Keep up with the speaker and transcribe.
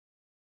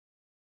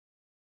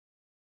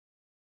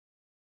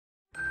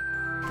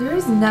There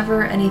is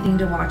never anything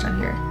to watch on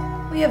here.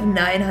 We have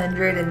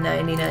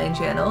 999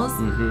 channels,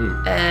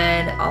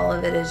 and all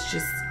of it is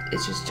just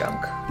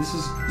junk. This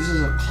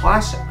is a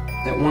classic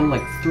that won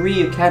like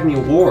 3 Academy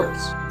Awards.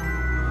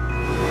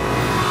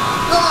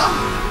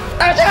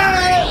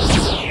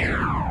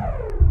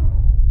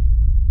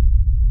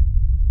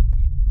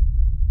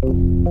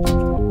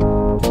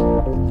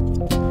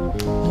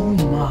 Oh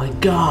my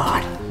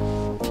God!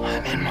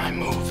 I'm in my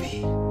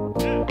movie.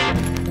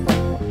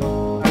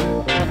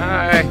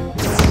 Hi.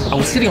 I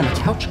was sitting on the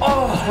couch, I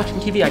was watching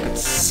TV, I got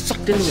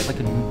sucked into it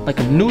like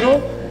a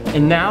noodle,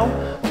 and now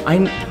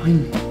I'm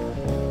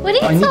What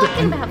are you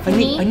talking about,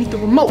 Vinny? I need the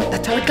remote.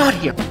 That's how I got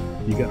here.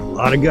 You got a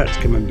lot of guts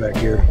coming back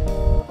here.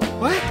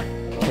 What?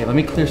 Okay, let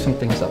me clear some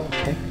things up,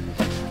 okay?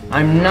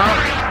 I'm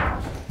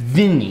not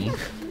Vinny.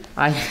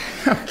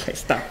 Okay,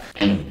 stop.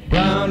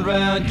 Round,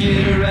 round,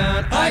 get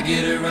around, I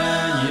get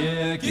around,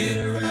 yeah, get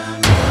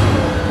around.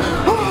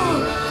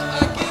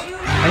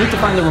 I need to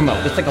find the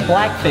remote. It's like a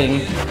black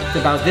thing. It's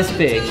about this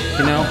big,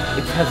 you know?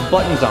 It has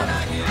buttons on it.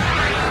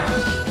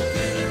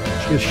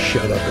 Just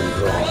shut up and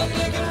draw.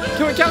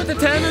 Can we count to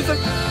 10 or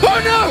something? Oh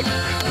no!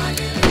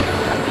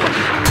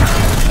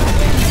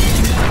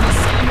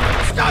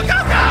 Go,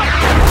 go, go!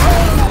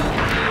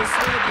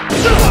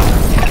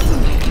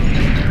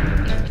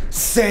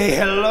 Say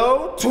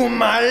hello to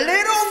my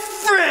little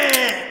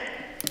friend!